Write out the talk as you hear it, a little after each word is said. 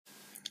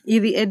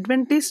ఇది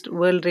Adventist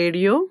World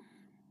radio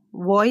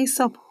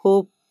voice of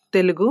hope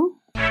Telugu.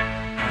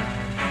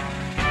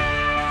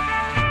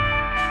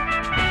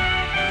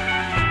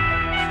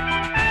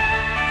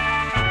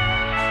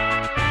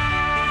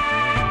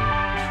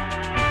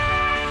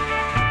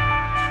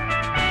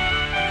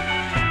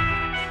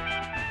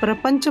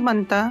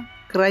 ప్రపంచమంతా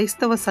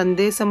క్రైస్తవ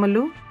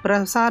సందేశములు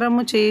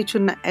ప్రసారము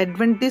చేయుచున్న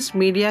అడ్వెంటిస్ట్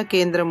మీడియా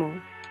కేంద్రము.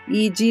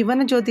 ఈ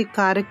జీవనజ్యోతి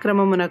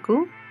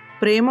కార్యక్రమమునకు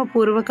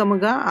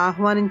ప్రేమపూర్వకముగా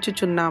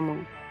ఆహ్వానించుచున్నాము.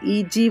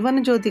 ఈ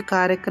జీవనజ్యోతి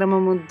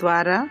కార్యక్రమము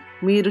ద్వారా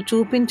మీరు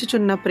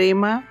చూపించుచున్న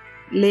ప్రేమ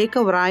లేఖ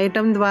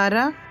వ్రాయటం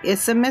ద్వారా,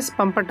 SMS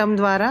పంపటం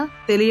ద్వారా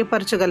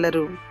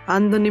తెలియపరచగలరు.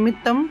 అందు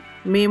నిమిత్తం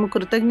మేము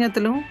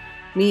కృతజ్ఞతలు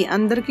మీ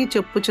అందరికీ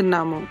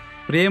చెప్పుచున్నాము.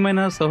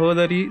 ప్రియమైన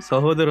సహోదరి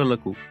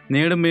సహోదరులకు,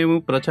 నేడు మేము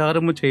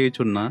ప్రచారము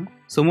చేయుచున్న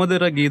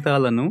సుమధుర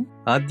గీతాలను,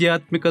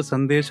 ఆధ్యాత్మిక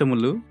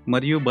సందేశములు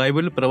మరియు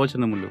బైబిల్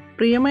ప్రవచనములు.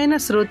 ప్రియమైన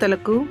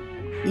శ్రోతలకు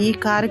ఈ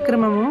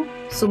కార్యక్రమము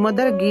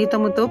సుమధుర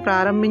గీతముతో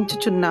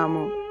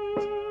ప్రారంభించుచున్నాము.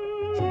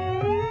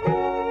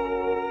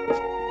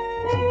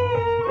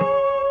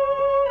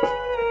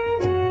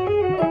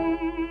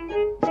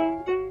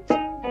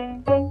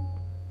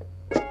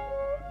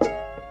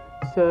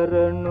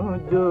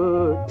 శరణు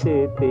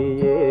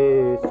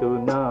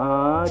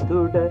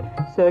జోచితియేసునాథుడ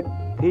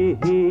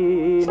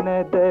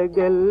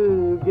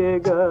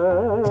శక్తిహీనదగల్గెగా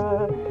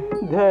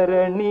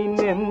ధరణి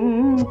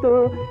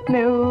నెంతో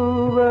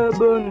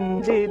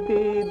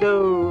నెవ్వబొందితి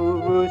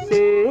దౌవు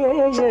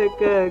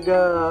సేయకగావవే.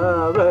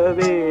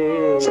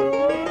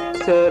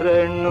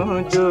 శరణు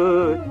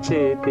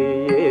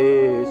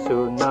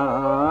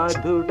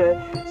జోచితియేసునాథుడ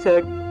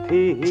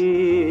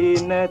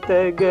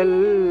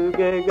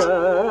శక్తిహీనతగల్గెగా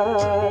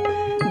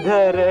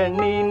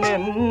ధరణి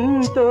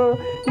నెంతో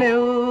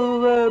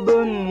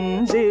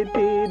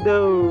నెవ్వబొందితి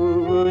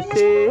దౌవు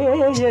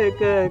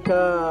సేయక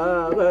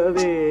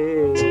కావవే.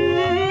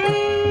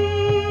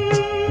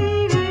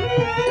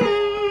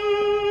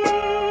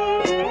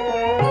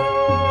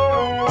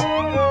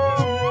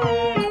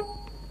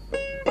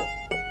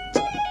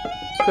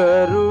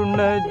 కరుణ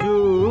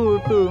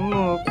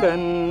జూటుము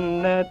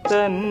కన్న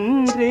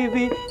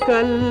తండ్రివి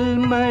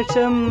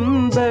కల్మషం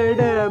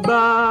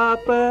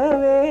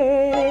బడబాపవే.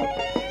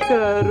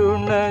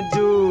 కరుణ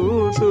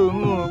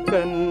జూటుము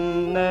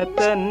కన్న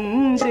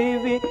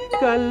తండ్రివి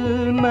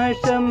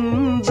కల్మషం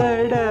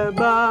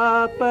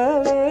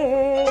బడబాపవే.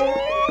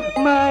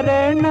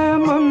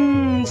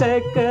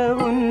 మరణముందక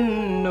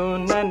ఉన్ను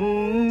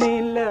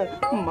నన్నిల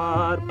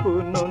మార్పు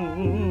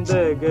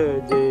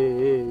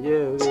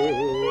నొందగజేయవే.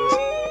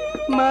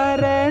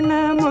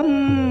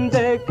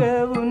 మరణముందక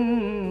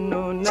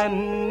ఉన్ను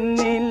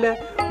నన్నిల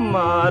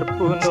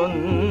మార్పు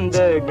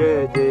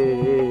నొందగజేయవే.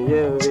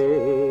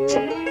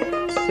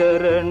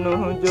 శరణు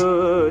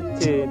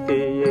జోచితియేసునాథుడ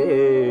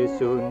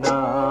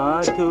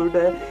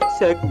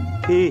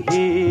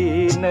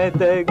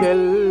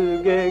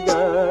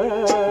శక్తిహీనదగల్గెగా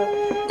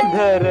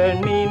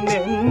ధరణి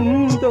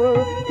నెంతో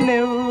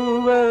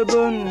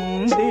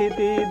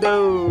నెవ్వబొందితి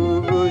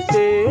దౌవు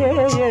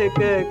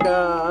సేయక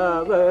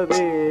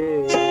కావవే.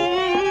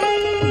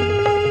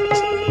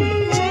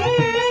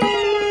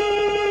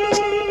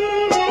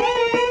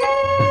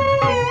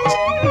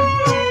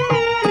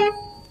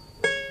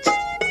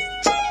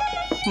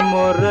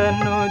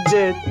 మొరను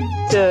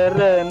జచ్చరణాలకించు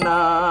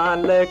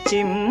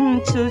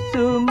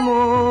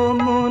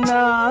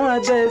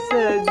సుమోమునాదస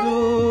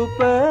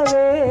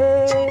జూపవే.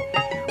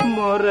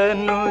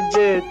 మొరను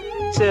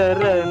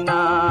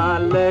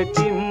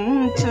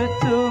జచ్చరణాలకించు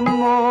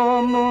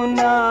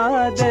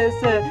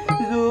సుమోమునాదస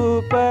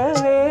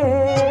జూపవే.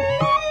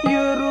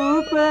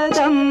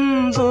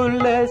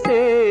 యురుపదంబుల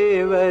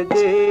సేవ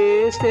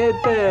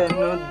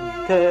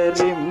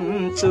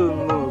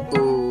చేసెతనుద్ధరించుము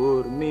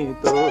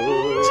కూర్మితో.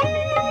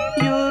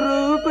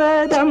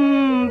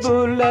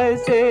 యురుపదంబుల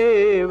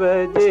సేవ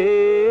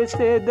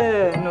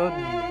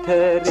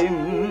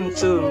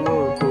చేసెదనుద్ధరించుము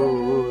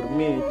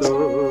కూర్మితో.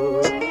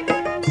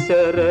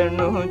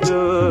 శరణు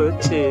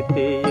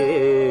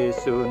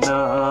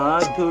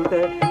జోచితియేసునాథుడ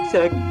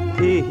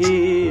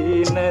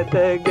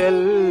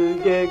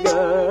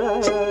శక్తిహీనతగల్గెగా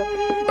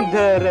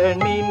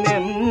ధరణి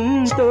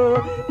నెంతో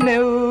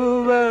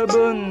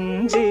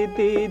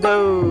నెవ్వబొందితి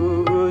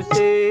దౌవు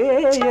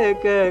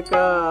సేయక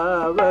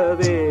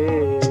కావవే.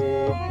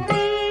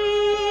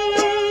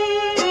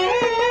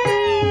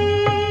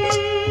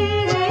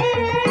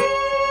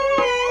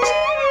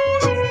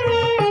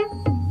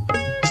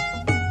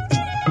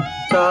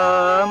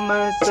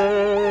 తామస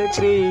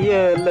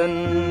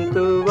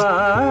క్రియలంతు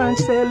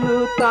వాసలు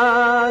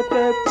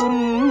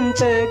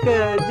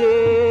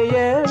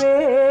తాకకుంటగజేయవే.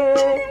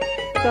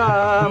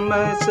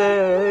 తామస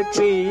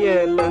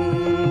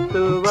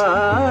క్రియలంతు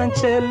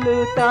వాసలు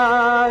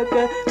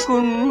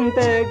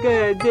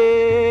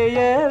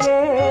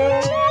తాకకుంటగజేయవే.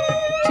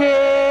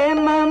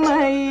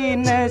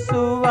 క్షేమమైన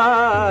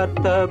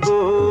సువార్త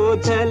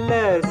బోధల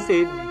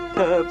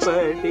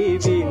సిద్ధపడి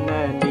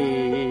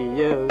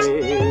విననీయవే.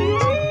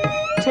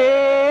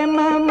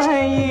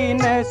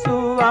 క్షేమమైన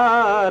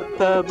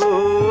సువార్త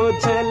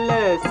బోధల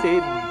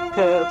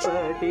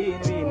సిద్ధపడి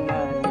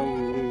విననీయవే.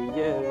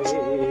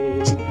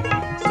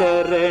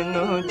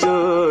 శరణు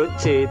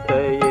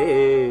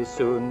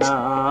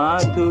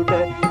జోచితయేసునాథుడ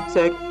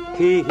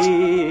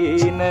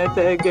శక్తిహీనత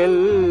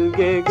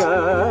గల్గెగా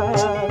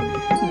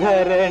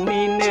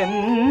ధరణి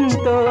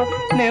నెంతో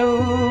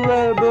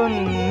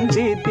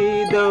నెవ్వబొందితి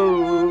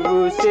దౌవు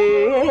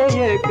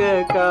సేయక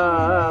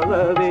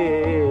కావవే.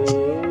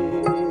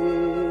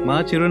 మా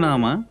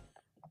చిరునామా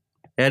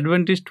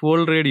Adventist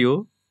World Radio,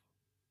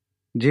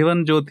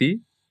 Jeevan Jyoti,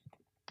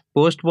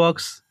 post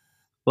box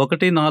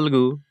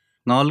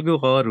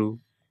 1446,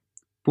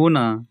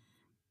 Poona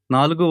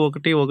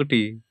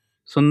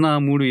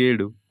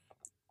 411037.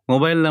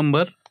 Mobile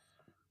number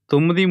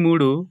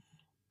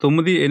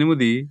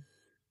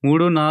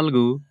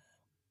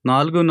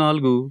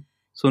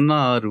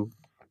 9398344406,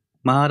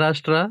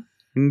 Maharashtra,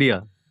 India.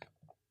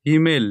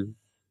 Email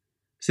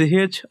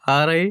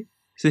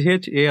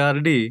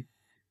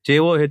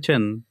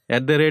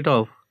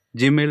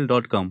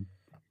chhardjohn@gmail.com.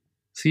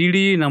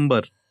 CDE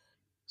number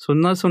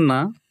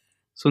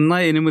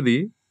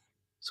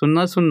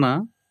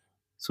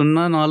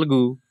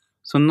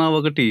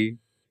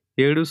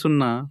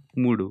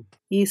 0008004001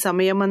 ఈ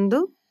సమయమందు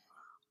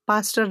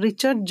పాస్టర్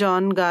రిచర్డ్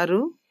జాన్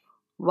గారు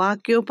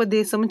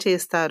వాక్యోపదేశం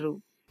చేస్తారు.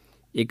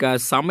 ఇక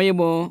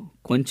సమయము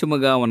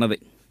కొంచెముగా ఉన్నది.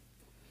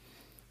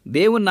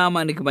 దేవుని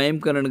నామానికి మహిమ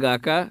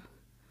కలుగునుగాక.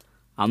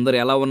 అందరూ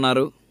ఎలా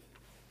ఉన్నారు?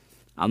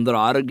 అందరూ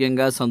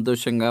ఆరోగ్యంగా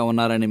సంతోషంగా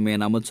ఉన్నారని మేము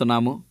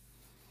నమ్ముతున్నాము.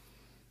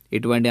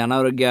 ఇటువంటి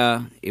అనారోగ్య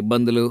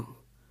ఇబ్బందులు,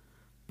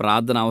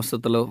 ప్రార్థన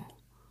అవసరతలో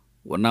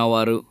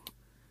ఉన్నవారు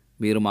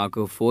మీరు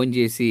మాకు ఫోన్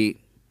చేసి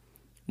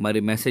మరి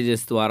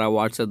మెసేజెస్ ద్వారా,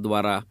 వాట్సాప్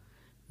ద్వారా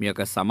మీ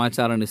యొక్క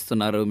సమాచారాన్ని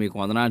ఇస్తున్నారు. మీకు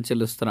వందనాలు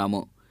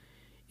చెల్లిస్తున్నాము.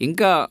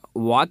 ఇంకా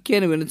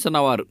వాక్యాన్ని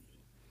వినుచున్నవారు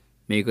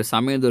మీకు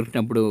సమయం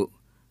దొరికినప్పుడు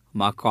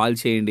మాకు కాల్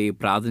చేయండి,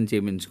 ప్రార్థన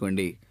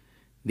చేయించుకోండి.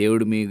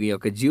 దేవుడు మీ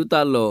యొక్క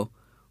జీవితాల్లో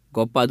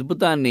గొప్ప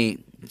అద్భుతాన్ని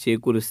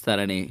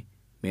చేకూరుస్తారని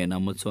మేము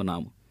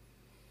నమ్ముతున్నాము.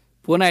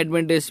 పూనా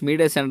అడ్వెంటిస్ట్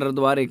మీడియా సెంటర్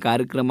ద్వారా ఈ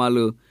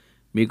కార్యక్రమాలు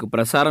మీకు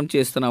ప్రసారం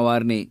చేస్తున్న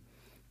వారిని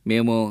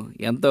మేము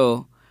ఎంతో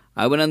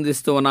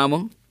అభినందిస్తూ ఉన్నాము.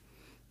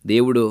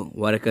 దేవుడు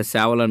వారి యొక్క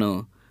సేవలను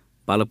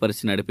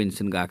బలపరిచి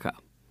నడిపించును గాక.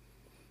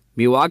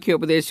 మీ వాక్య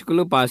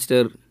ఉపదేశకులు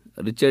పాస్టర్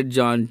రిచర్డ్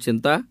జాన్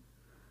చింత.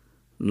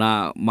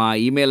 మా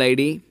ఈమెయిల్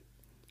ఐడి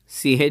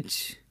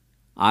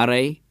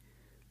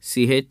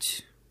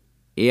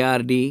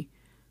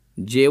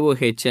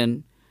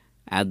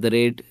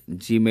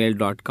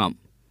CHRICHARDJOHN@gmail.com.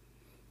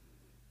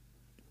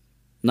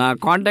 నా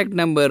కాంటాక్ట్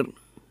నెంబర్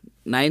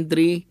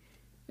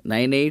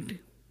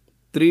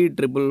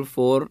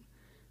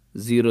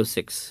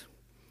 9398344406.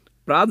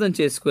 ప్రార్థన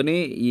చేసుకొని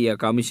ఈ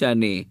యొక్క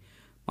అంశాన్ని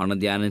మనం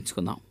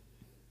ధ్యానించుకుందాం.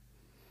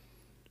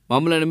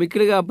 మమ్మల్ని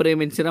మిక్కిలిగా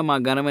ప్రేమించిన మా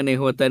ఘనమైన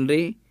యెహోవా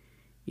తండ్రి,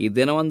 ఈ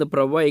దినమందు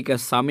ప్రభువా ఇక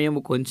సమయం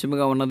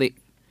కొంచెముగా ఉన్నది,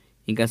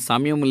 ఇంకా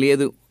సమయం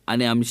లేదు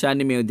అనే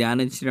అంశాన్ని మేము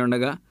ధ్యానించి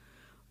ఉండగా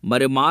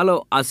మరి మాలో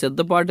ఆ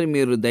సిద్ధపాటుని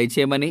మీరు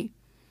దయచేయమని,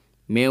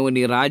 మేము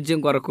నీ రాజ్యం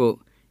కొరకు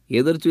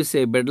ఎదురు చూసే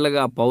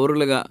బిడ్డలుగా,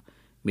 పౌరులుగా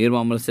మీరు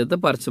మమ్మల్ని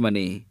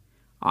సిద్ధపరచమని,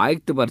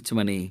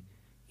 ఆయుక్తపరచమని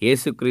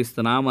యేసుక్రీస్తు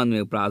నామమున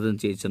మేము ప్రార్థన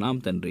చేస్తున్నాం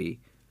తండ్రి.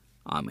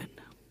 ఆమెన్.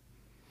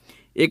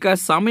 ఇక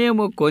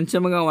సమయము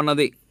కొంచెముగా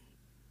ఉన్నది,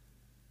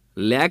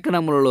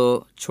 లేఖనములలో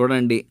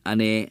చూడండి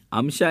అనే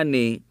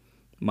అంశాన్ని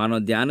మనం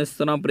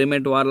ధ్యానిస్తున్నాం.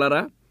 ప్రియమైన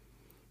వారలారా,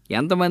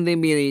 ఎంతమంది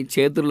మీ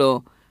చేతుల్లో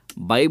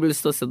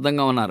బైబిల్స్తో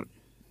సిద్ధంగా ఉన్నారు?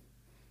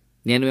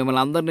 నేను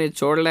మిమ్మల్ని అందరినీ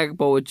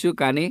చూడలేకపోవచ్చు,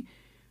 కానీ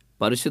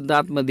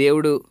పరిశుద్ధాత్మ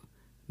దేవుడు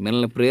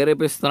మిమ్మల్ని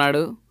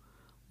ప్రేరేపిస్తున్నాడు.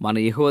 మన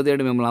యెహోవా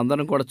దేవుడు మిమ్మల్ని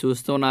అందరం కూడా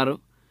చూస్తున్నారు.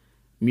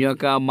 మీ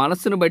యొక్క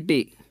మనసును బట్టి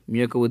మీ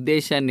యొక్క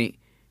ఉద్దేశాన్ని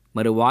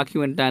మరి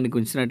వాక్యం వినటానికి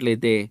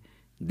ఉంచినట్లయితే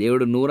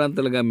దేవుడు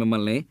నూరంతలుగా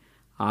మిమ్మల్ని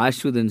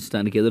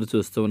ఆశీర్వదించడానికి ఎదురు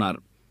చూస్తున్నారు.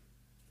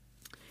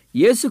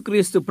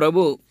 యేసుక్రీస్తు ప్రభు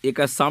ఇక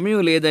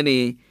సమయం లేదని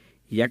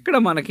ఎక్కడ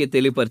మనకి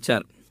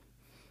తెలియపరిచారు?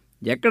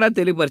 ఎక్కడ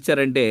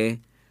తెలియపరిచారంటే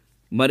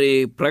మరి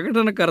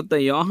ప్రకటనకర్త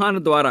యోహాను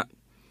ద్వారా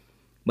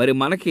మరి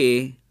మనకి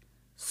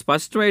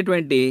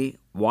స్పష్టమైనటువంటి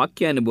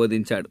వాక్యాన్ని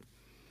బోధించాడు.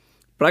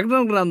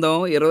 ప్రకటన గ్రంథం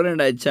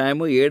 22వ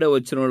అధ్యాయము 7వ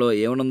వచనంలో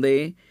ఏమనుంది?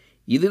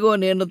 ఇదిగో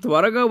నేను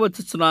త్వరగా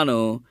వచ్చుచున్నాను,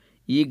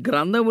 ఈ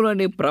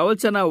గ్రంథములోని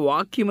ప్రవచన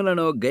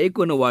వాక్యములను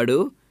గైకొనువాడు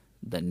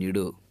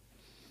ధన్యుడు.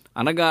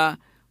 అనగా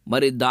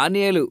మరి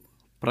దానియేలు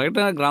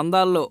ప్రకటన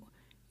గ్రంథాల్లో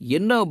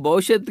ఎన్నో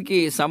భవిష్యత్తుకి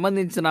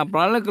సంబంధించిన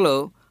ప్రణాళికలు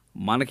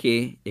మనకి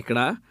ఇక్కడ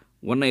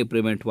ఉన్నాయి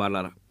ప్రియమైన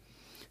వాళ్ళారా.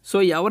 సో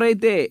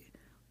ఎవరైతే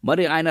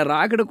మరి ఆయన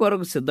రాకడ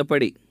కొరకు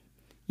సిద్ధపడి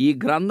ఈ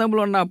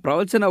గ్రంథంలో ఉన్న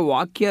ప్రవచన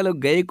వాక్యాలు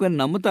గైకొని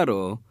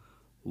నమ్ముతారో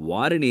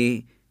వారిని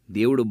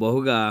దేవుడు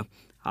బహుగా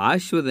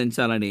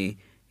ఆశీర్వదించాలని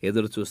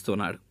ఎదురు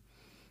చూస్తున్నాడు.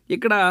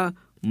 ఇక్కడ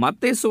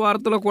మత్తయి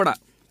సువార్తలో కూడా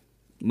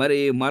మరి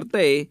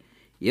మత్తయి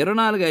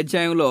 24వ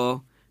అధ్యాయంలో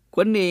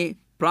కొన్ని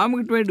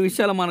ప్రాముఖ్యమైన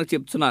విషయాలు మనకు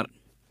చెప్తున్నారు.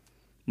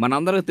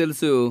 మనందరికీ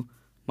తెలుసు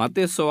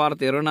మత్తయి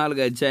సువార్త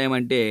 24వ అధ్యాయం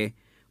అంటే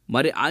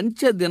మరి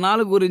అంచె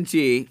దినాల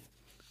గురించి,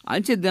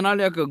 అంచె దినాల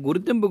యొక్క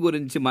గుర్తింపు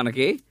గురించి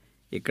మనకి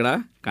ఇక్కడ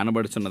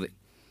కనబడుచున్నది.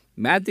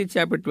 Matthew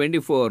chapter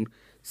 24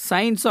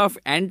 signs of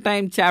end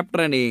time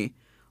chapter అని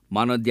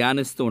మనం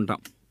ధ్యానిస్తూ ఉంటాం.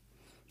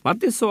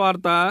 మత్తయి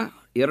సువార్త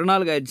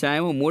 24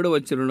 అధ్యాయం 3వ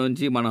వచనం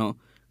నుంచి మనం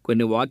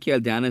కొన్ని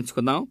వాక్యాలు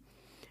ధ్యానించుకుందాం.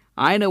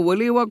 ఆయన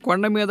ఒలీవ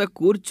కొండ మీద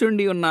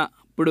కూర్చుండి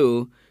ఉన్నప్పుడు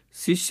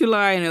శిష్యులు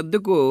ఆయన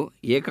యొద్దకు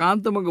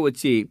ఏకాంతముగా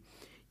వచ్చి,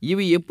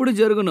 ఇవి ఎప్పుడు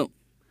జరుగును?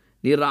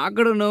 నీ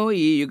రాకడను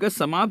ఈ యుగ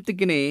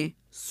సమాప్తికిని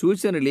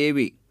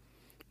సూచనలేవి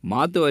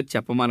మాతో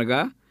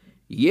చెప్పమనగా,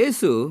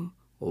 యేసు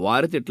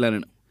వారితో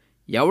ఇట్లనెను,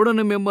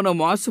 ఎవడును మిమ్మల్ని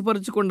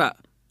మోసపరచకుండా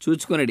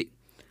చూచుకొనడి.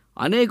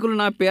 అనేకులు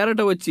నా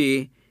పేరట వచ్చి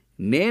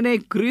నేనే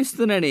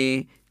క్రీస్తునని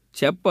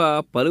చెప్ప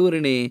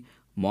పలువురిని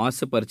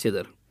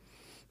మోసపరిచెదరు.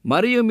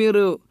 మరియు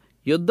మీరు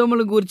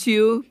యుద్ధముల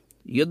గూర్చియు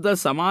యుద్ధ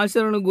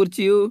సమాచారాలను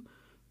గూర్చియు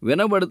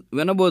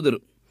వినబోదురు.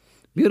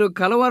 మీరు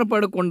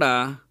కలవరపడకుండా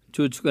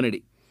చూచుకొనడి.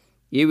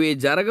 ఇవి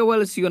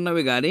జరగవలసి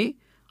ఉన్నవి కానీ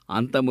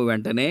అంతము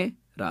వెంటనే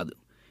రాదు.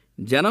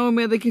 జనము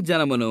మీదకి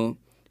జనమును,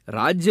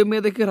 రాజ్యం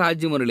మీదకి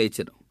రాజ్యమును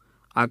లేచెను.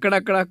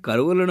 అక్కడక్కడ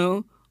కరువులను,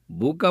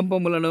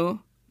 భూకంపములను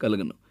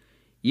కలుగును.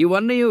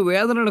 ఇవన్నీ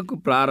వేదనలకు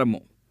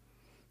ప్రారంభం.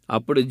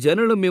 అప్పుడు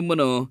జనులు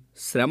మిమ్మును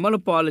శ్రమల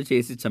పాలు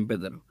చేసి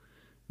చంపెదరు.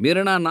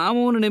 మీరు నా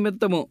నామమును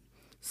నిమిత్తము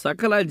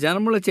సకల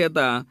జనముల చేత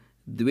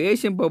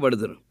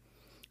ద్వేషింపబడుదురు.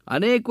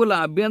 అనేకుల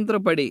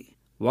అభ్యంతరపడి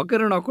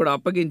ఒకరినొకడు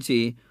అప్పగించి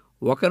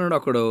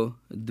ఒకరినొకడు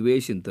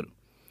ద్వేషింతురు.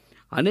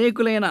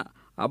 అనేకులైన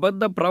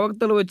అబద్ధ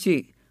ప్రవక్తలు వచ్చి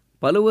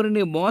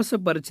పలువురిని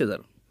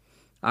మోసపరిచెదరు.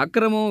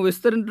 అక్రమం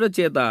విస్తరించుట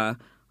చేత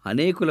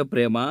అనేకుల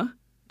ప్రేమ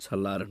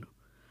చల్లారును.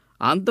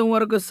 అంతం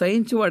వరకు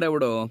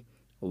సహించువాడెవడో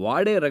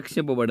వాడే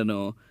రక్షింపబడును.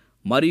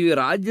 మరియు ఈ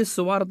రాజ్య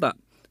సువార్త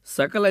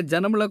సకల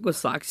జనములకు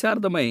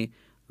సాక్షార్థమై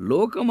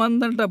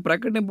లోకమందంట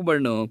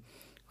ప్రకటింపబడును.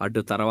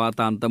 అటు తర్వాత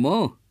అంతము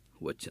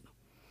వచ్చును.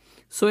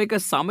 సో ఇక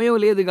సమయం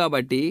లేదు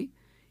కాబట్టి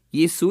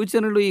ఈ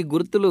సూచనలు, ఈ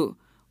గుర్తులు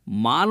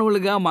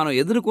మానవులుగా మనం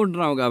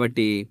ఎదుర్కొంటున్నాం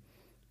కాబట్టి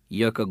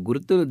ఈ యొక్క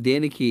గుర్తులు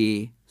దేనికి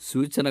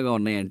సూచనగా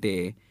ఉన్నాయంటే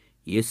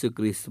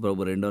యేసుక్రీస్తు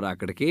ప్రభు రెండో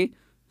రాకడికి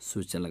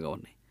సూచనలుగా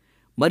ఉన్నాయి.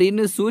 మరి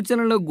ఇన్ని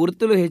సూచనలు,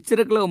 గుర్తులు,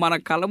 హెచ్చరికలు మన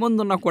కళ్ళ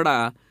ముందున్నా కూడా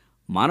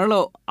మనలో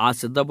ఆ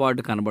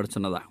సిద్ధపాటు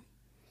కనబడుచున్నదా?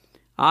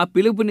 ఆ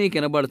పిలుపు నీకు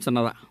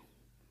వినబడుచున్నదా?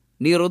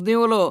 నీ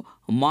హృదయంలో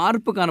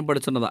మార్పు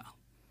కనబడుచున్నదా?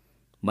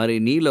 మరి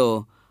నీలో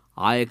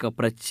ఆ యొక్క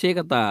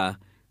ప్రత్యేకత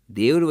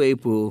దేవుని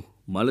వైపు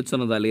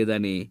మలుచున్నదా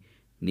లేదని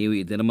నీవు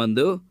ఈ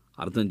దినమందు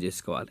అర్థం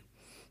చేసుకోవాలి.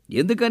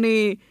 ఎందుకని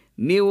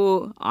నీవు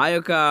ఆ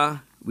యొక్క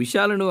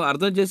విషయాలను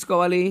అర్థం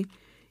చేసుకోవాలి?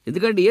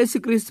 ఎందుకంటే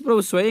యేసుక్రీస్తు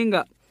ప్రభు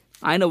స్వయంగా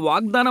ఆయన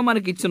వాగ్దానం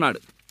మనకి ఇచ్చున్నాడు.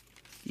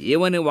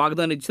 ఏమని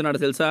వాగ్దానం ఇచ్చున్నాడు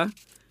తెలుసా?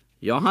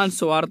 యోహాను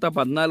సువార్త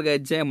 14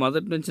 అధ్యాయం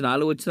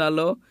 1-4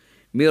 వచనాల్లో,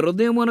 మీ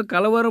హృదయమును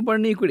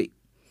కలవరపడనీకుడి,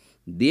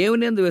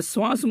 దేవుని యందు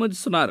విశ్వాసం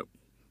ఉంచుతున్నారు,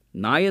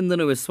 నా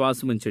యందును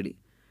విశ్వాసముంచడి.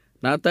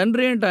 నా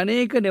తండ్రి అంటే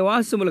అనేక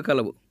నివాసములు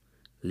కలవు,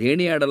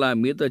 లేని ఎడల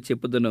మీతో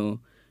చెప్పుదును,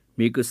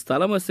 మీకు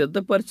స్థలము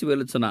సిద్ధపరిచి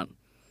వెళుచున్నాను.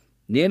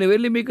 నేను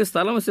వెళ్ళి మీకు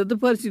స్థలము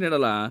సిద్ధపరిచిన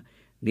ఎడల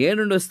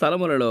నేనుండు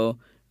స్థలములలో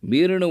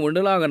మీరును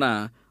ఉండలాగన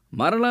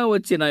మరలా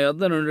వచ్చి నా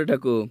యొద్ద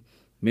నుండుటకు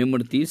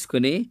మిమ్మల్ని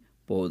తీసుకుని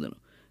పోదును.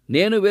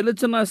 నేను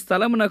వెళుచున్న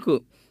స్థలమునకు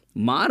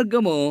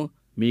మార్గము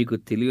మీకు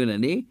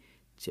తెలియనని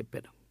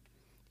చెప్పాను.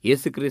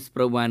 యేసుక్రీస్తు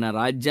ప్రభు ఆయన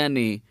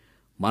రాజ్యాన్ని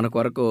మన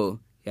కొరకు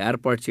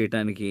ఏర్పాటు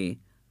చేయడానికి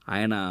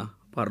ఆయన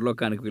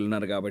పరలోకానికి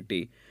వెళ్ళినారు. కాబట్టి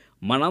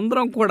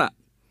మనందరం కూడా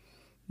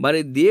మరి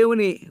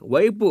దేవుని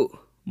వైపు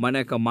మన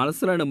యొక్క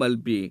మనసులను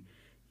మలిపి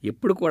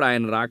ఎప్పుడు కూడా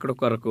ఆయన రాకడ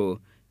కొరకు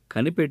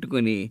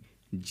కనిపెట్టుకుని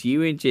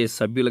జీవించే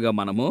సభ్యులుగా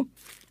మనము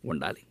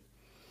ఉండాలి.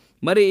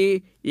 మరి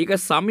ఇక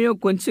సమయం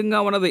కొంచెంగా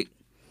ఉన్నది,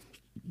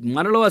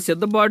 మనలో ఆ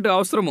సిద్ధపాటు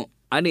అవసరము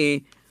అని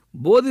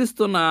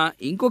బోధిస్తున్న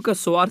ఇంకొక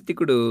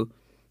సువార్థికుడు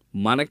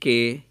మనకి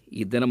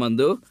ఈ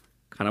దినమందు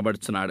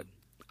కనబడుచున్నాడు.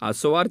 ఆ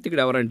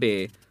సువార్థికుడు ఎవరంటే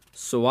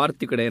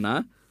సువార్థికుడైన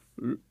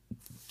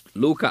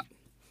లూకా.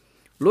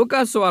 లూకా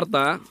సువార్త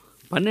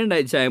 12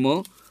 అధ్యాయము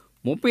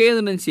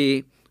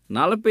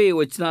 35-40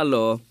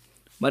 వచనాల్లో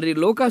మరి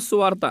లూకా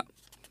సువార్త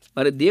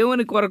మరి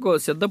దేవుని కొరకు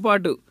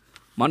సిద్ధపాటు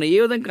మనం ఏ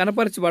విధంగా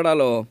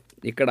కనపరచబడాలో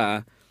ఇక్కడ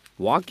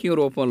వాక్యం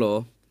రూపంలో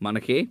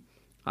మనకి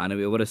ఆయన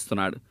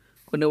వివరిస్తున్నాడు.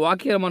 కొన్ని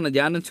వాక్యాలు మనం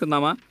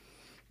ధ్యానించుకుందామా?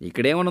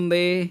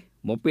 ఇక్కడేమనుంది?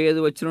 35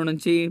 వచనం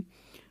నుంచి,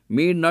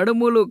 మీ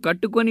నడుములు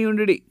కట్టుకొని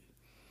ఉండి,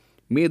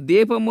 మీ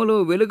దీపములు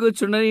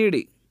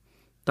వెలుగుచుండనీయుడి.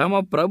 తమ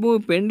ప్రభు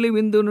పెండ్లి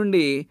విందు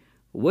నుండి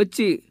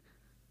వచ్చి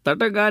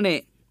తటగానే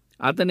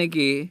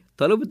అతనికి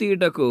తలుపు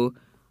తీయుటకు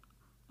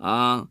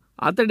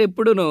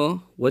అతడెప్పుడునో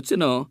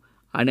వచ్చునో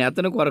అని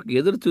అతని కొరకు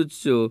ఎదురు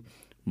చూచు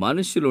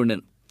మనుష్యులు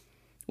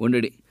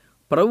ఉండడి.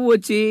 ప్రభు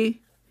వచ్చి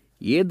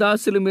ఏ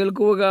దాసులు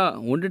మెలకువగా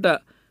ఉండుట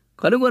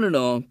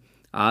కనుగొనునో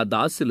ఆ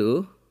దాసులు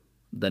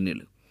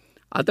ధన్యులు.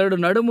 అతడు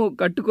నడుము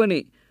కట్టుకొని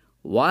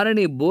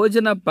వారిని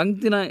భోజన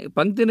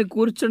పంక్తిని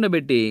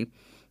కూర్చుండబెట్టి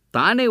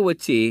తానే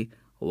వచ్చి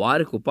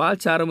వారికి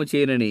ఉపాచారము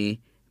చేయనని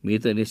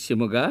మీతో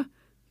నిశ్చయముగా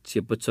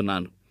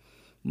చెప్పుచున్నాను.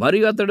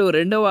 మరియు అతడు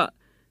 2వ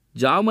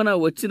జామున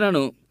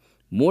వచ్చినను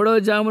 3వ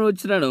జామున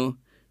వచ్చినను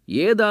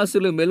ఏ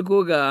దాసులు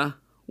మెలకువగా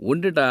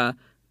ఉండుట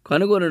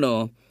కనుగొనునో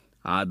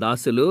ఆ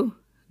దాసులు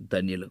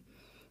ధన్యులు.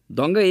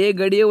 దొంగ ఏ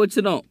గడియ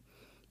వచ్చినో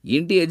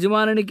ఇంటి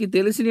యజమానికి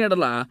తెలిసిన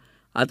ఎడల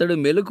అతడు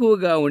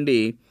మెలకువగా ఉండి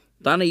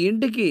తన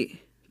ఇంటికి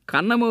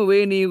కన్నము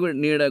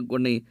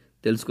వేయనీయని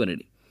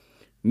తెలుసుకొనిడి.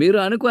 మీరు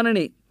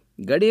అనుకొనని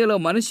గడియలో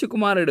మనుష్య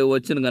కుమారుడు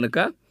వచ్చును గనుక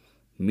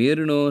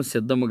మీరును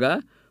సిద్ధముగా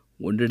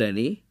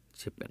ఉండుడని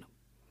చెప్పాను.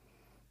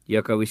 ఈ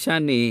యొక్క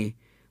విషయాన్ని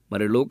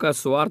మరి లూకా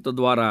సువార్త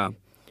ద్వారా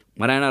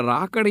మరి ఆయన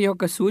రాకడ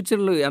యొక్క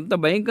సూచనలు ఎంత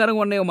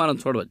భయంకరంగా ఉన్నాయో మనం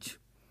చూడవచ్చు.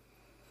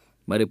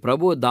 మరి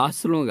ప్రభు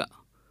దాసులుగా,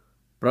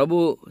 ప్రభు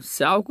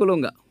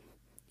సేవకులుగా,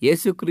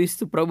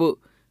 యేసుక్రీస్తు ప్రభు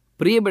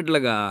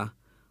ప్రియబిడ్డలుగా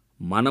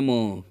మనము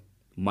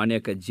మన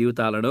యొక్క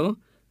జీవితాలను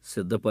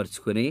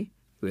సిద్ధపరచుకొని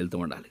వెళ్తూ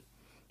ఉండాలి.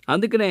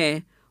 అందుకనే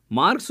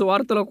మార్క్స్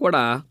వార్తలో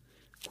కూడా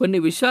కొన్ని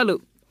విషయాలు,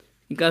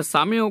 ఇంకా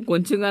సమయం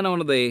కొంచెంగానే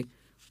ఉన్నది,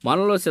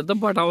 మనలో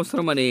సిద్ధపాటు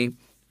అవసరమని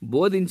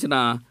బోధించిన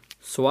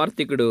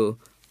స్వార్థికుడు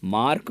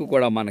మార్కు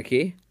కూడా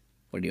మనకి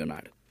ఉండి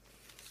ఉన్నాడు.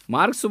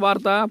 మార్క్స్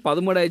వార్త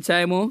 13వ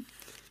అధ్యాయము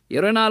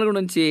 24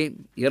 నుంచి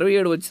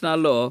 27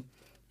 వచనాల్లో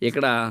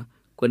ఇక్కడ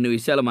కొన్ని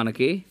విషయాలు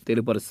మనకి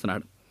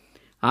తెలియపరుస్తున్నాడు.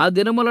 ఆ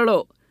దినములలో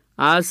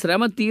ఆ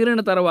శ్రమ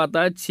తీరిన తర్వాత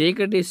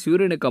చీకటి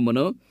సూర్యుని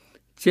కమ్మును,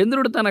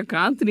 చంద్రుడు తన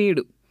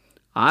కాంతినీయుడు,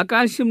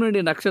 ఆకాశం నుండి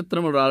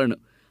నక్షత్రములు రాలను,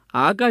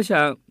 ఆకాశ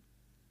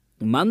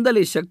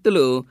మందలి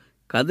శక్తులు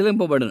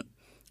కదిలింపబడును.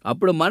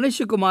 అప్పుడు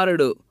మనుష్య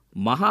కుమారుడు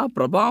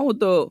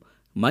మహాప్రభావంతో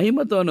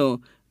మహిమతోనూ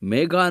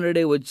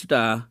మేఘానుడే వచ్చుట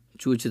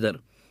చూచిదరు.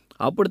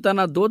 అప్పుడు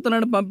తన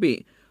దూతలను పంపి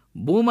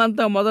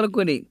భూమంతా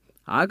మొదలుకొని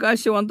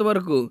ఆకాశం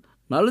అంతవరకు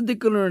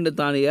నలుదిక్కుల నుండి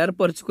తాను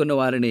ఏర్పరచుకున్న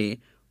వారిని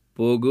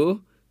పోగు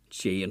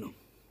చేయను.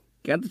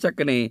 ఎంత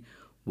చక్కని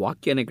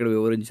వాక్యాన్ని ఇక్కడ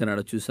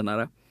వివరించినాడో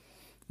చూస్తున్నారా?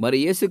 మరి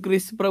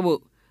యేసుక్రీస్తు ప్రభు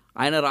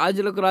ఆయన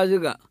రాజులకు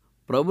రాజుగా,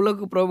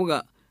 ప్రభులకు ప్రభుగా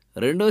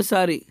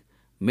రెండోసారి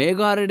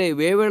మేఘారుడే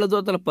వేవేల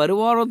దూతల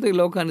పరివారంతో ఈ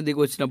లోకాన్ని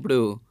దిగి వచ్చినప్పుడు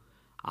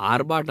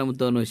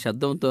ఆర్భాటంతోనూ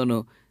శబ్దంతోనూ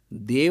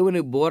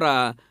దేవుని బోర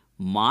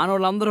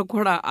మానవులందరూ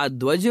కూడా ఆ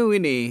ధ్వజం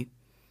విని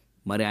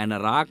మరి ఆయన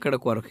రాకడ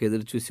కొరకు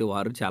ఎదురు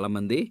చూసేవారు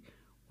చాలామంది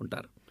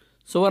ఉంటారు.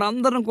 సో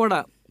వారందరం కూడా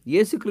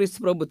యేసుక్రీస్తు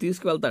ప్రభు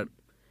తీసుకువెళ్తాడు.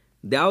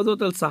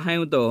 దేవదూతల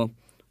సహాయంతో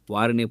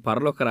వారిని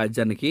పరలోక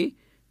రాజ్యానికి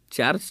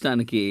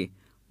చేర్చడానికి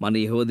మన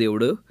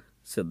యెహోవాదేవుడు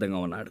సిద్ధంగా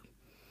ఉన్నాడు.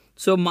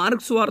 సో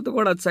మార్క్స్ వార్త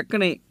కూడా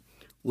చక్కని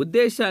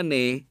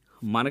ఉద్దేశాన్ని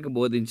మనకు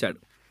బోధించాడు.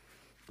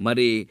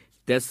 మరి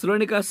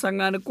తెస్సలోనిక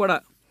సంఘానికి కూడా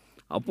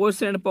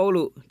అపోస్తలుడైన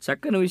పౌలు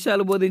చక్కని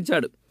విషయాలు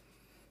బోధించాడు.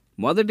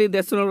 మొదటి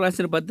తెస్సలోనికీయులకు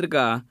రాసిన పత్రిక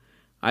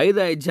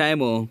 5వ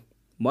అధ్యాయము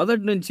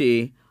 1 నుంచి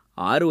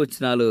 6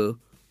 వచనాలు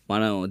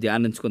మనం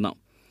ధ్యానించుకుందాం.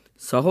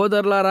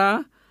 సహోదరులారా,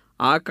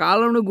 ఆ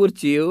కాలంను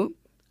గూర్చి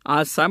ఆ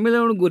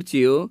సమయమును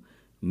గూర్చి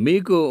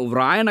మీకు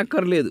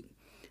వ్రాయనక్కర్లేదు.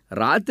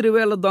 రాత్రి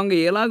వేళ దొంగ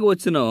ఎలాగ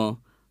వచ్చినో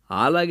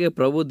అలాగే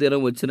ప్రభు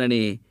దినం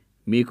వచ్చినని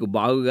మీకు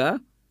బాగుగా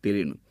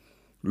తెలియను.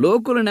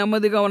 లోకులు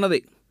నెమ్మదిగా ఉన్నది,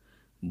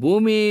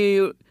 భూమి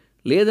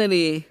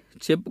లేదని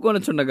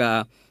చెప్పుకొనుచుండగా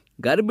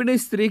గర్భిణీ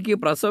స్త్రీకి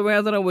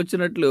ప్రసవవేదన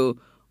వచ్చినట్లు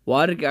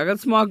వారికి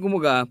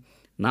అకస్మాత్తుగా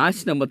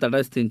నాశనము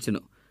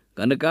తటస్థించును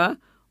కనుక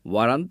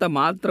వారంతా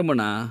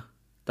మాత్రమున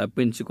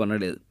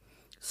తప్పించుకొనలేదు.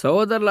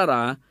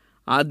 సహోదరులారా,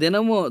 ఆ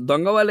దినము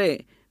దొంగవలే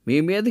మీ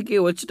మీదకి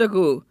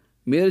వచ్చుటకు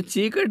మీరు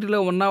చీకటిలో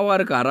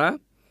ఉన్నవారు కారా?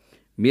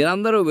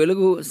 మీరందరూ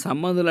వెలుగు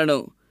సంబంధులను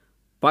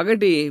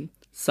పగటి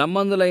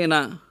సంబంధులైన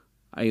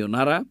అయి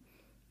ఉన్నారా?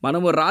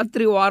 మనము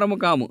రాత్రి వారము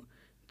కాము,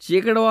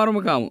 చీకటి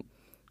వారము కాము.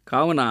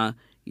 కావున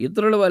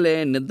ఇతరుల వలె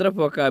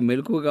నిద్రపోక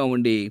మెలకుగా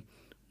ఉండి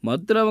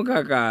మత్తులము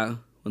కాక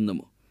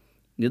ఉందుము.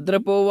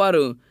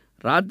 నిద్రపోవారు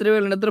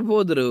రాత్రివేళ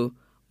నిద్రపోదురు,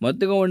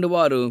 మత్తుగా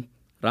ఉండేవారు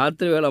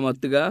రాత్రివేళ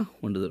మత్తుగా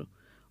ఉండుదురు.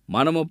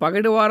 మనము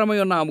పగటి వారమై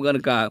ఉన్నాము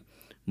గనుక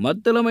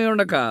మత్తులమై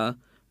ఉండక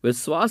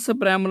విశ్వాస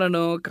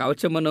ప్రేమలను,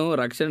 కవచమును,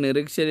 రక్షణ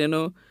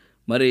నిరీక్షణను,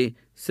 మరి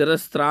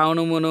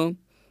శిరస్త్రావణమును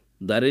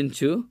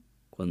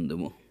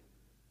ధరించుకొందుము.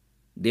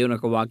 దేవుని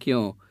యొక్క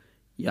వాక్యం,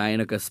 ఆయన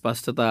యొక్క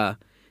స్పష్టత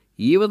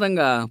ఈ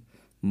విధంగా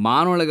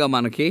మానవులుగా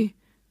మనకి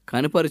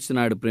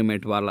కనపరిచినాడు.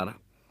 ప్రియమైన వాళ్ళారా,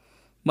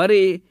 మరి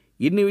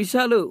ఇన్ని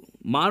విషయాలు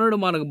మానవుడు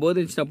మనకు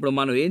బోధించినప్పుడు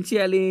మనం ఏం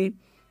చేయాలి?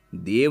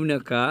 దేవుని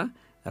యొక్క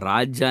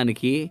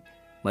రాజ్యానికి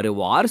మరి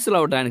వారసులు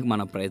అవడానికి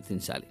మనం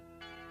ప్రయత్నించాలి.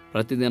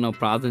 ప్రతిదినం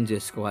ప్రార్థన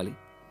చేసుకోవాలి,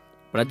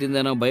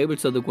 ప్రతిదినం బైబిల్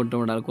చదువుకుంటూ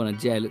ఉండాలి కొన్ని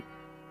అధ్యాయాలు,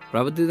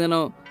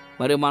 ప్రతిదినం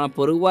మరి మన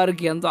పొరుగు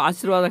వారికి ఎంతో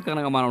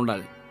ఆశీర్వాదకరంగా మనం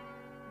ఉండాలి.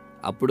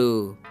 అప్పుడు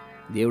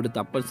దేవుడు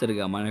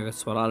తప్పనిసరిగా మన యొక్క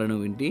స్వరాలను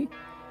వింటి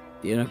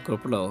దేవుని యొక్క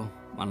కృపలో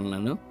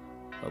మనలను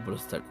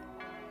బలపరుస్తాడు.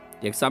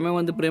 ఈ యొక్క సమయం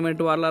ఉంది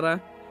ప్రియమైన వాళ్ళారా,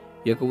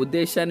 ఈ యొక్క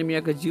ఉద్దేశాన్ని మీ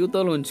యొక్క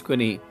జీవితంలో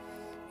ఉంచుకొని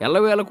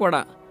ఎల్లవేళ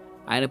కూడా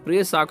ఆయన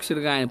ప్రియ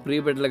సాక్షులుగా, ఆయన ప్రియ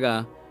బిడ్డలుగా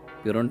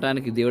మీరు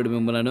ఉండటానికి దేవుడు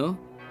మిమ్మలను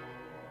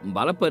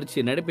బలపరిచి,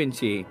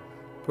 నడిపించి,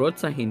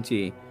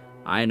 ప్రోత్సహించి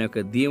ఆయన యొక్క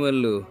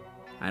దీవెనలు,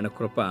 ఆయన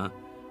కృప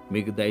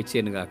మీకు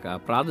దయచేయనుగాక.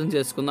 ప్రార్థన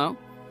చేసుకుందాం.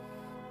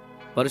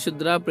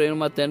 పరిశుద్ధ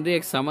ప్రేమ తండ్రి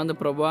యొక్క సంబంధ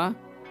ప్రభువా,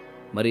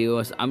 మరి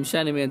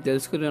అంశాన్ని మేము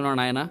తెలుసుకుని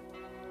ఉన్నాం ఆయన.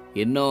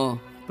 ఎన్నో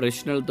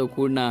ప్రశ్నలతో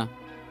కూడిన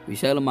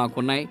విషయాలు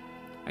మాకున్నాయి.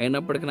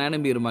 అయినప్పటికీ నాయన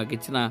మీరు మాకు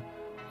ఇచ్చిన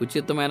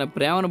ఉచితమైన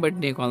ప్రేమను బట్టి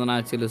నీకు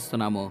వందనాలు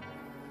చెల్లిస్తున్నాము.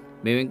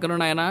 మేము ఇంకనూ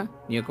నాయన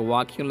నీ యొక్క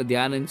వాక్యంలో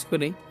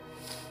ధ్యానించుకొని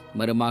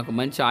మరి మాకు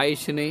మంచి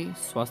ఆయుష్ని,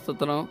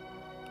 స్వస్థతను,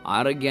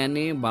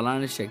 ఆరోగ్యాన్ని,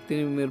 బలాన్ని,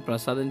 శక్తిని మీరు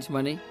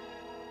ప్రసాదించమని,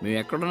 మేము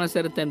ఎక్కడున్నా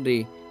సరే తండ్రి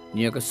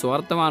నీ యొక్క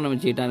స్వార్థమానం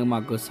చేయడానికి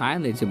మాకు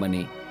సాయం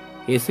తెచ్చమని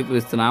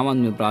యేసుక్రీస్తు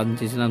నామాన్ని మేము ప్రార్థన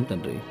చేసినాం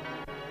తండ్రి.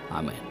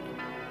 ఆమేన్.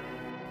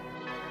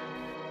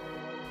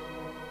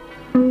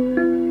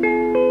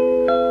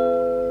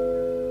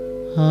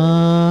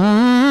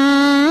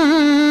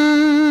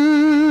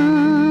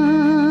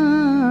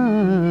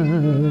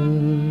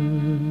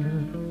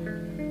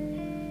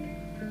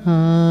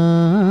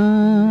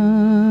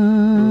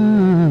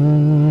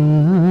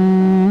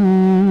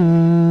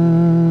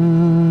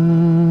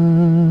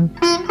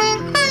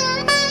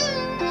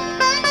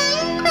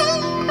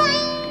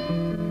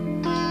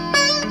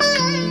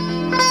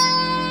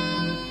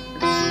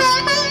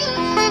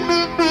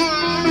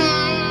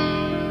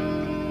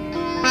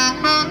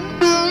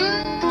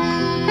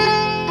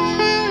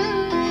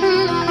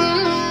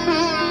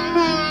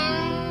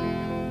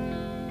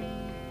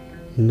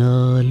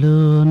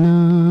 నాలోనా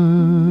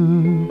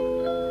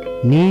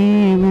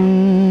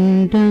నీవుండంగా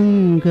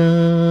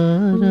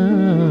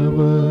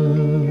రావా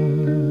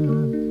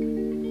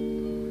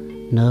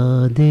నా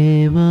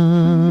దేవా,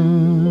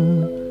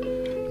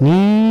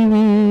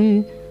 నీవే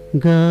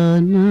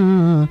గానా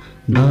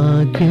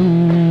భాగ్యం.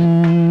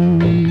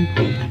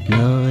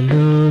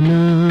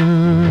 నాలోనా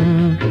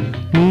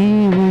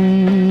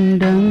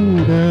నీవుండంగా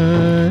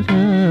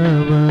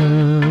రావా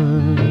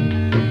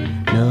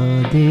నా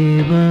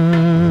దేవా,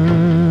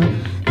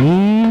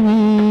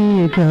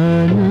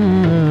 గానా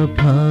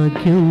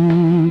భాగ్యం.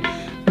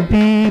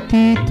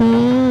 భీతితో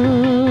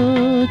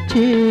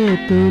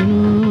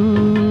చేతును,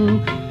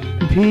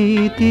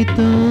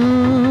 భీతితో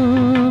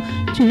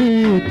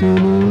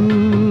చేతును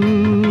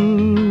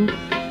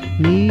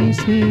నీ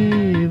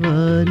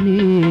సేవని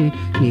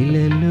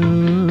ఇలలో.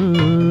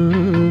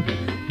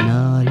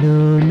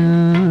 నాలోనా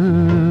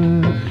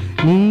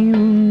నీ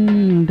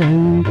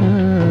ఉండంగా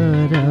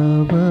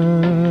రావా.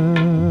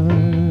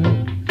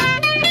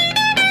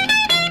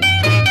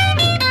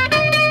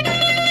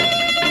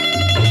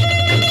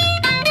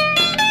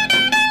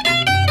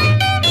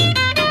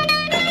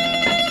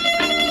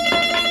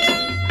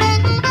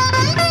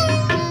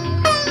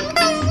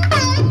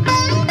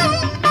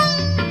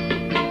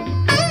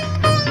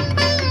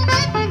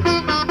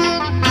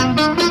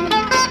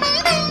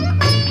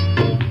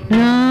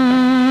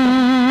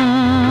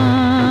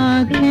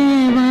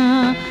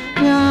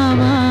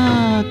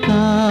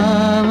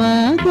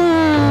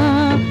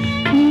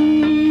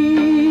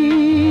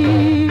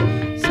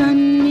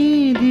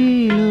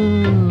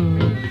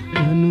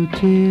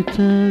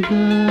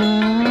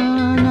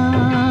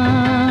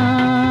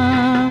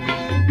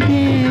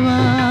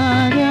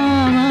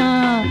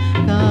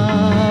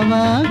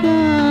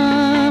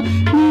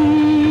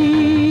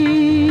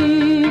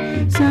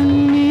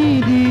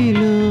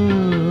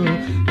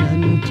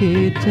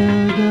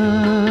 చేర్చగా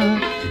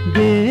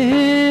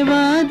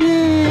దేవా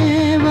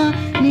దేవా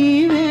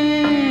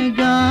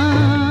నీవేగా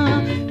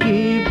ఈ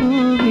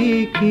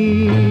భూమికి.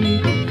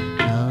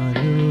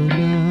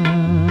 నాలోనా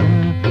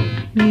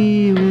నీ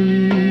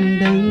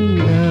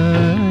ఉండంగా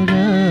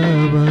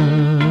రావా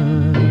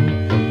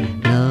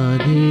నా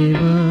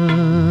దేవా,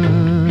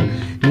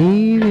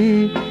 నీవే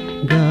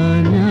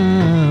గానా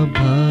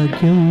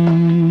భాగ్యం.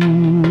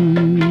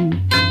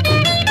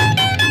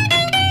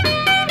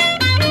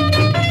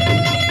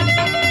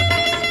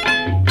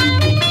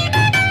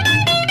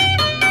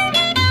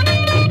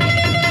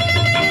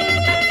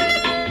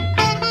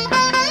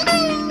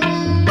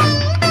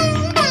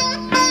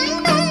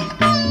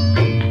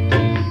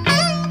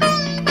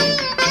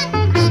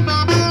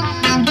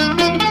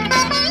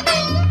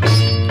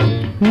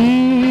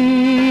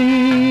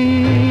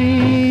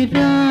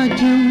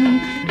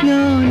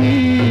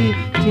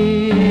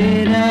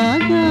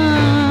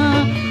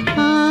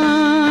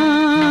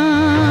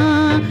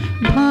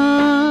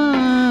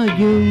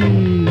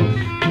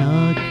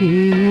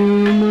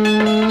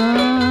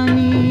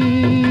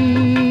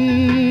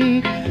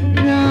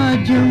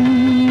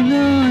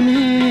 రాజ్యంలోనే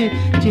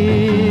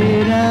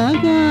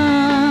చేరగా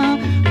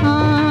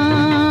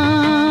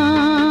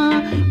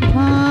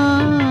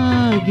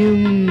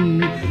భాగ్యం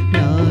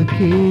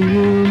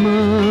నాకేయుమా.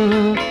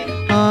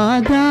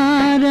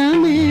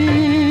 ఆధారమే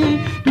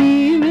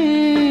నీవే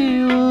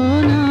ఓ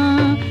నా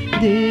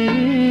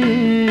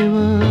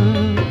దేవా,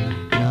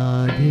 నా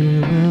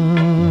దేవా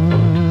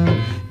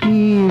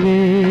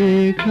నీవే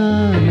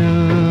కానా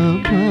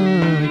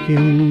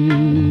భాగ్యం.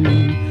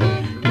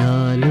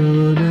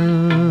 నాలోనా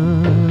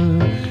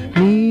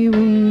నీ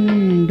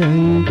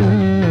ఉండంగా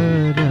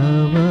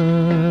రావా,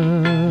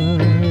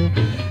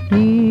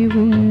 నీ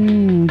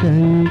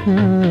ఉండంగా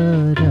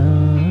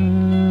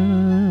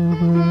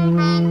రావా.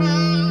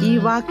 ఈ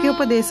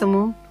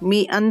వాక్యోపదేశము మీ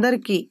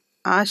అందరికీ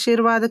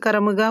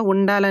ఆశీర్వాదకరముగా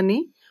ఉండాలని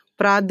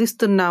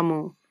ప్రార్థిస్తున్నాము.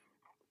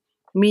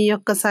 మీ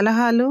యొక్క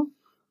సలహాలు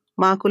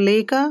మాకు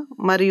లేఖ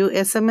మరియు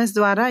SMS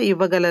ద్వారా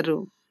ఇవ్వగలరు.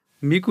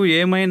 మీకు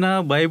ఏమైనా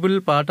బైబిల్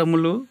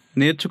పాఠములు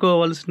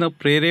నేర్చుకోవలసిన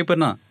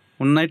ప్రేరేపణ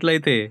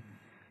ఉన్నట్లయితే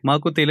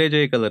మాకు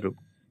తెలియజేయగలరు.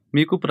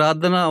 మీకు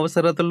ప్రార్థన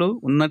అవసరతలు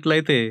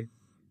ఉన్నట్లయితే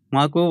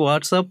మాకు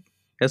వాట్సాప్,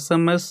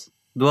 SMS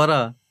ద్వారా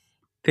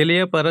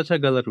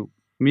తెలియపరచగలరు.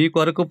 మీ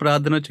కొరకు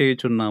ప్రార్థన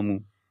చేయుచున్నాము.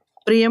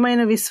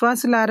 ప్రియమైన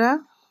విశ్వాసులారా,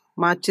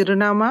 మా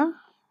చిరునామా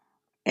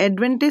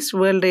Adventist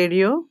World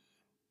Radio,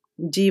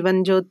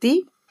 Jeevan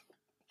Jyoti,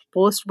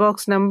 post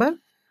box number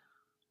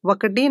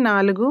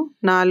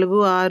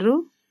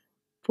 1446,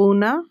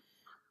 Poona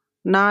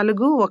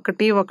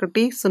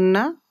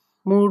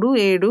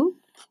 411037,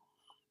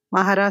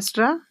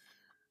 Maharashtra,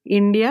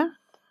 India.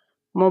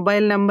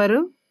 Mobile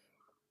number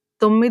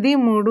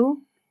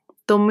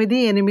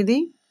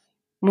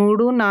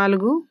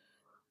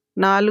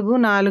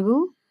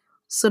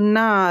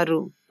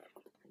 9339344406.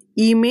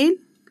 Email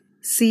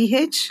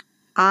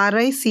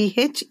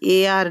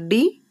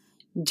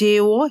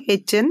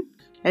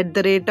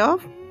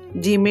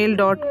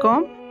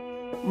richardjohn@gmail.com.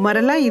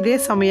 మరలా ఇదే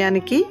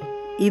సమయానికి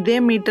ఇదే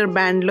మీటర్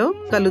బ్యాండ్లో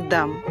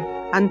కలుద్దాం.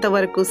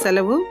 అంతవరకు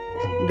సెలవు.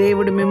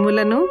 దేవుడు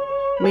మిమ్ములను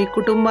మీ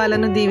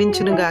కుటుంబాలను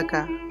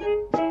దీవించునుగాక.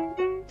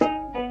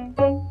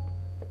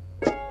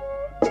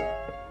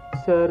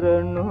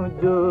 శరణు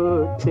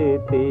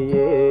జోచితి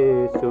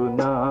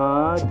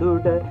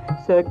యేసునాథుడ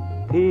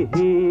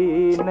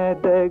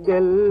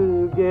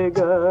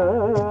శక్తిహీనతగల్గెగా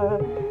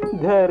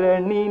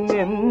ధరణి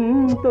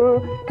నెంతో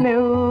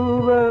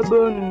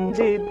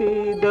నెవ్వబొందితి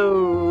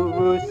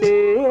దౌవు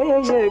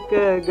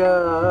సేయకగావవే.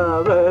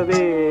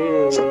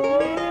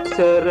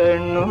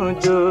 శరణు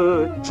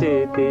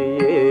జోచితి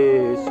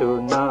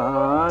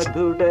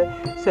యేసునాథుడ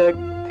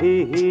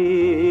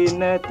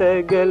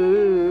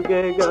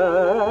శక్తిహీనతగల్గెగా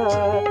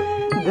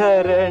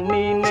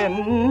ధరణి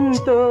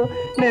నెంతో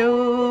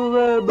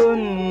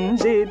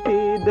నెవ్వబొందితి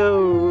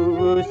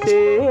దౌవు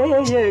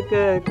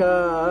సేయకగావవే.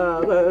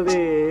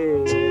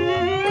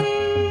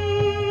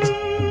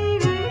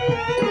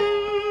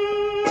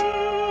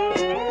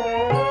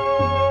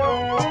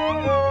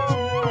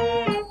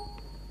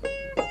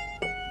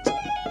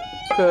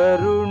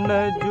 కరుణ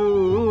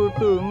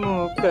జూటుము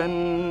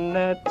కన్న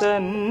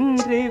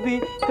తండ్రివి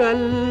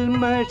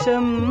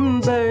కల్మషం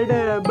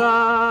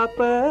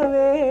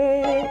బడబాపవే.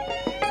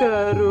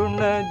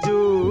 కరుణ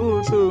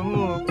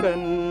జూటుము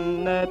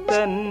కన్న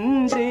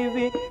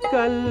తండ్రివి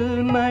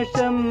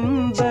కల్మషం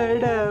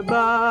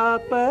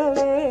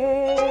బడబాపవే.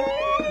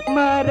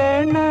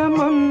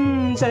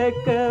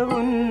 మరణముందక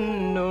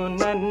ఉన్ను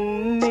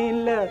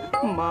నన్నిల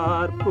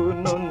మార్పు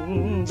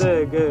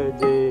నొందగజేయవే.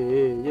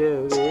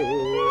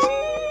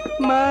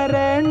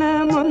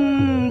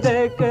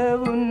 మరణముందక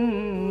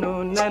ఉన్ను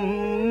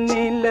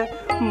నన్నిల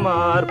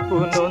మార్పు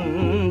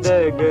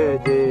నొందగజేయవే.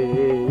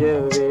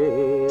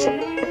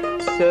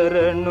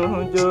 శరణు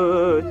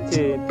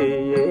జోచితి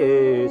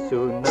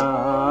యేసునాథుడ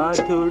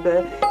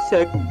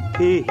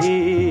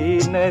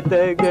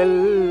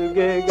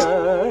శక్తిహీనతగల్గెగా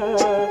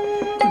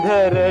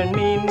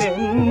ధరణి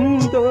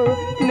నెంతో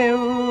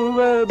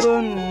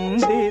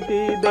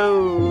నెవ్వబొందితి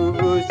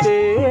దౌవు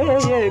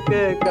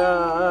సేయకగావవే.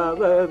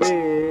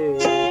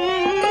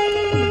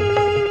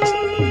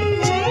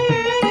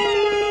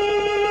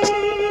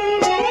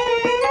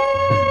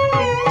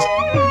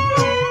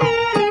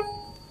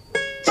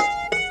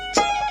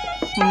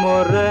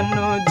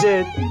 మొరను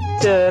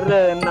జచ్చరణాలకించు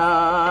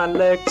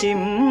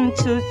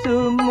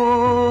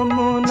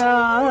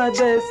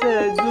సుమోమునాదశ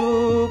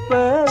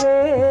జూపవే.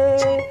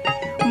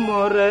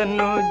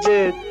 మొరను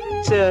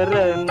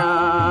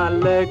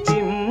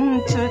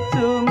జచ్చరణాలకించు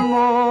సుమోమునాదశ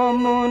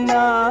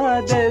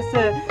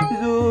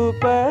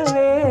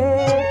జూపవే.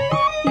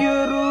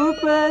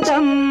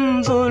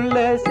 యురుపదంబుల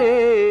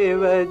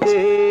సేవ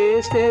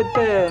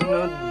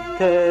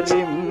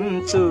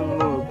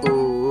చేసెతనుద్ధరించుము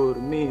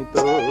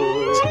కూర్మితో.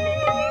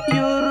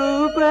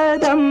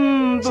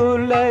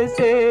 యురుపదంబుల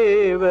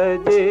సేవ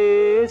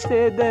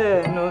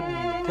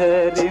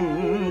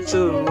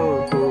చేసెదనుద్ధరించుము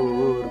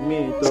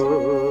కూర్మితో.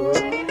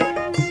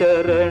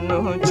 శరణు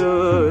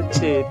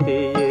జోచితి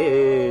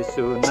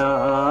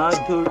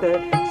యేసునాథుడ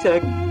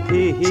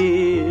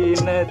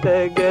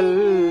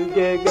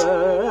శక్తిహీనతగల్గెగా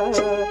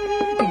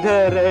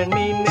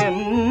ధరణి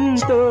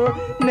నెంతో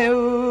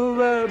నెవ్వ